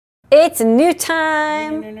It's new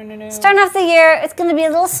time. No. Starting off the year, it's going to be a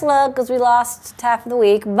little slow because we lost half of the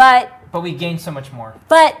week, but we gained so much more.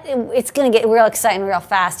 But it's going to get real exciting real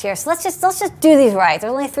fast here. So let's just do these right.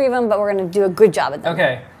 There's only 3 of them, but we're going to do a good job at them.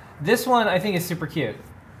 Okay, this one I think is super cute.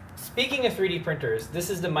 Speaking of 3D printers, this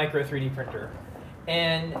is the micro 3D printer.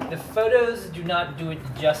 And the photos do not do it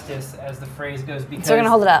justice, as the phrase goes, because so we're going to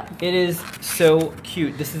hold it up. It is so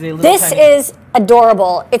cute. This is a little This tiny... is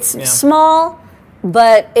adorable. It's small,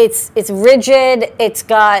 but it's rigid. It's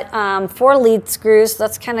got 4 lead screws, so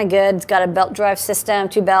that's kind of good. It's got a belt drive system,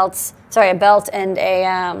 2 belts. Sorry, a belt and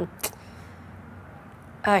a,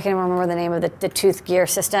 I can't remember the name of the tooth gear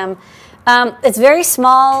system. It's very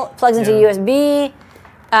small, plugs into USB.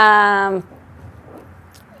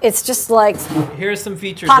 It's just like here's some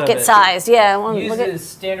features pocket of it. Size. Yeah, uses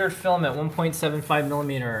standard filament, 1.75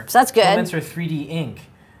 millimeter. So that's good. Filaments are 3D ink.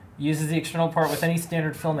 Uses the external part with any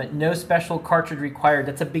standard filament. No special cartridge required.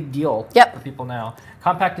 That's a big deal for people now.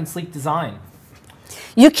 Compact and sleek design.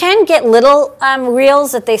 You can get little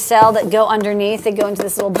reels that they sell that go underneath. They go into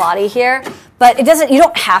this little body here, but it doesn't. You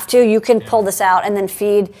don't have to. You can pull this out and then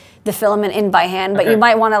feed the filament in by hand. But you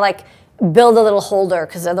might want to like build a little holder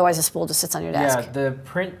because otherwise the spool just sits on your desk. Yeah,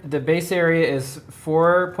 the base area is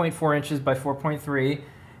 4.4 inches by 4.3,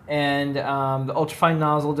 and the ultrafine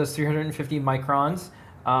nozzle does 350 microns.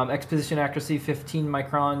 X position accuracy 15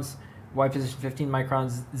 microns. Y position 15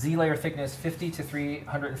 microns, Z layer thickness 50 to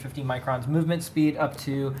 350 microns, movement speed up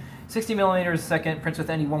to 60 millimeters a second, prints with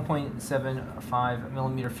any 1.75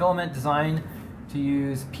 millimeter filament, designed to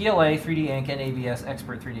use PLA, 3D ink, and ABS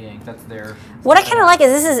Expert 3D ink. That's their... What I kind of like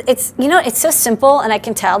is it's so simple, and I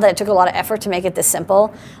can tell that it took a lot of effort to make it this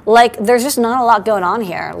simple. Like, there's just not a lot going on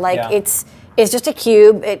here. Like, it's just a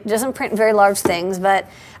cube. It doesn't print very large things, but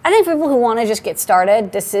I think for people who want to just get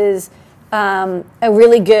started, this is a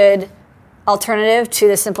really good alternative to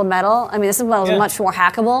the Simple Metal. I mean, the Simple Metal is much more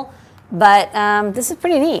hackable, but this is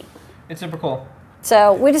pretty neat. It's super cool.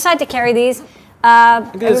 So we decided to carry these.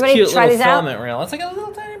 Everybody try these out. Filament reel. It's like a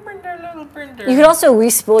little tiny printer, You could also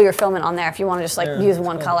re-spool your filament on there if you want to just like use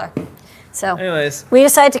one color. So anyways, we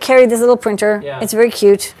decided to carry this little printer. Yeah. It's very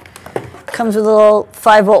cute. Comes with a little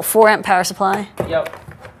 5-volt, 4-amp power supply. Yep.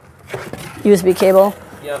 USB cable.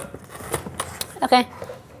 Yep. Okay.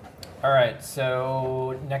 All right,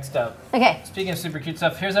 so next up. Okay. Speaking of super cute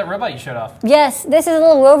stuff, here's that robot you showed off. Yes, this is a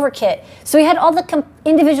little Rover kit. So we had all the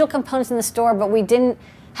individual components in the store, but we didn't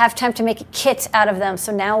have time to make a kit out of them.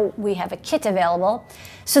 So now we have a kit available.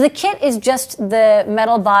 So the kit is just the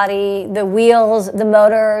metal body, the wheels, the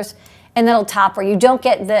motors, and the little topper. You don't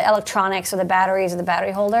get the electronics or the batteries or the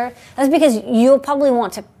battery holder. That's because you'll probably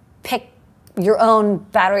want to pick your own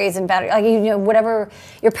batteries and whatever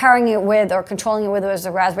you're powering it with or controlling it with, whether it's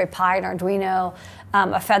a Raspberry Pi, an Arduino,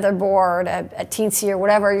 a Featherboard, a Teensy or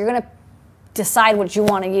whatever. You're going to decide what you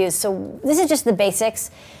want to use. So this is just the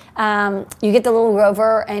basics. You get the little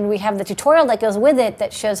Rover, and we have the tutorial that goes with it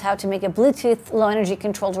that shows how to make a Bluetooth low-energy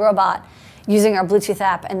controlled robot using our Bluetooth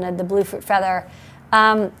app and the Bluefruit Feather.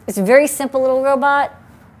 It's a very simple little robot,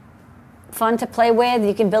 fun to play with.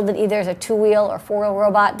 You can build it either as a 2-wheel or 4-wheel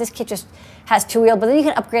robot. This kit just has 2-wheel, but then you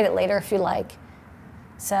can upgrade it later if you like.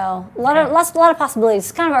 So a lot of possibilities.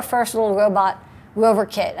 It's kind of our first little robot Rover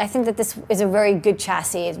kit. I think that this is a very good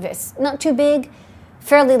chassis. It's not too big,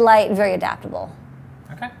 fairly light, very adaptable.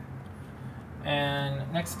 Okay.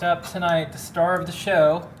 And next up tonight, the star of the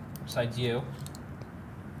show, besides you,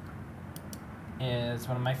 is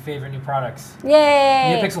one of my favorite new products.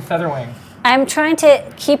 Yay! NeoPixel FeatherWing. I'm trying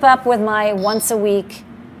to keep up with my once-a-week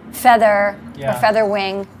feather or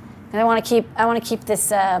FeatherWing, and I want to keep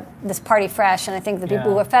this this party fresh. And I think the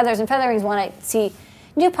people who have feathers and featherwings want to see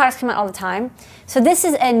new products come out all the time. So this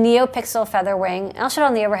is a NeoPixel FeatherWing. I'll show it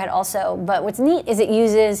on the overhead also. But what's neat is it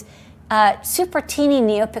uses super teeny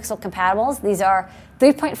NeoPixel compatibles. These are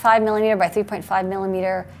 3.5 millimeter by 3.5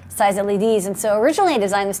 millimeter size LEDs. And so originally I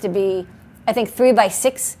designed this to be, I think, 3 by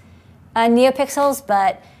 6 NeoPixels,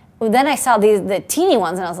 but then I saw the teeny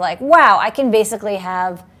ones, and I was like, wow, I can basically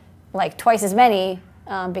have like twice as many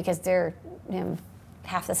because they're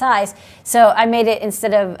half the size. So I made it,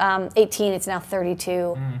 instead of 18, it's now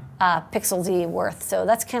 32 pixels worth. So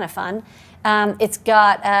that's kind of fun. It's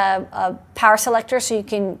got a power selector, so you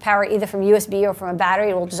can power either from USB or from a battery.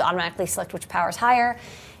 It will just automatically select which power is higher.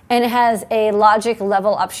 And it has a logic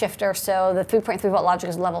level up shifter, so the 3.3 volt logic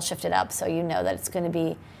is level shifted up, so you know that it's going to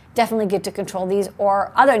be definitely good to control these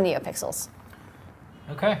or other NeoPixels.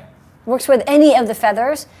 Okay. Works with any of the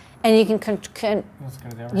feathers, and you can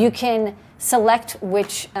select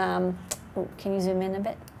which. Can you zoom in a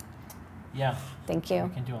bit? Yeah. Thank you.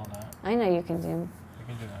 We can do all that. I know you can zoom.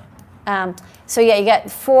 We can do that. So yeah, you got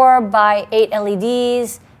 4 by 8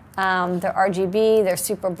 LEDs. They're RGB. They're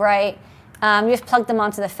super bright. You just plug them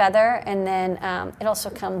onto the Feather, and then it also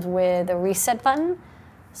comes with a reset button.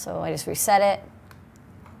 So I just reset it,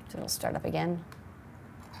 so it'll start up again.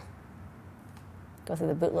 Go through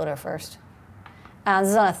the bootloader first. This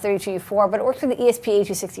is on a 32U4, but it works with the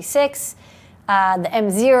ESP8266, the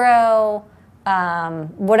M0,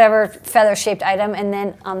 whatever feather-shaped item, and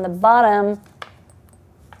then on the bottom,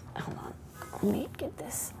 hold on, let me get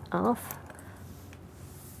this off.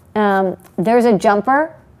 There's a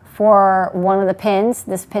jumper for one of the pins.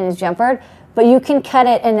 This pin is jumpered, but you can cut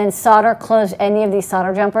it and then solder close any of these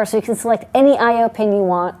solder jumpers, so you can select any I/O pin you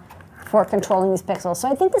want for controlling these pixels. So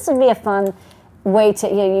I think this would be a fun way to,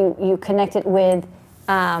 you connect it with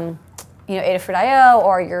Adafruit I/O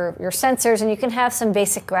or your sensors, and you can have some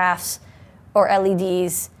basic graphs or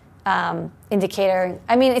LEDs indicator.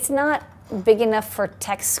 I mean, it's not big enough for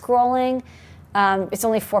text scrolling. It's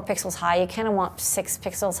only 4 pixels high. You kind of want 6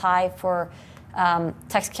 pixels high for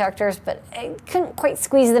text characters, but I couldn't quite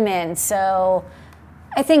squeeze them in. So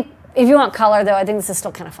I think if you want color, though, I think this is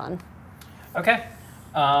still kind of fun. Okay.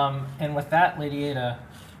 And with that, Lady Ada,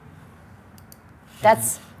 that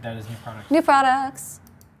is new products. New products.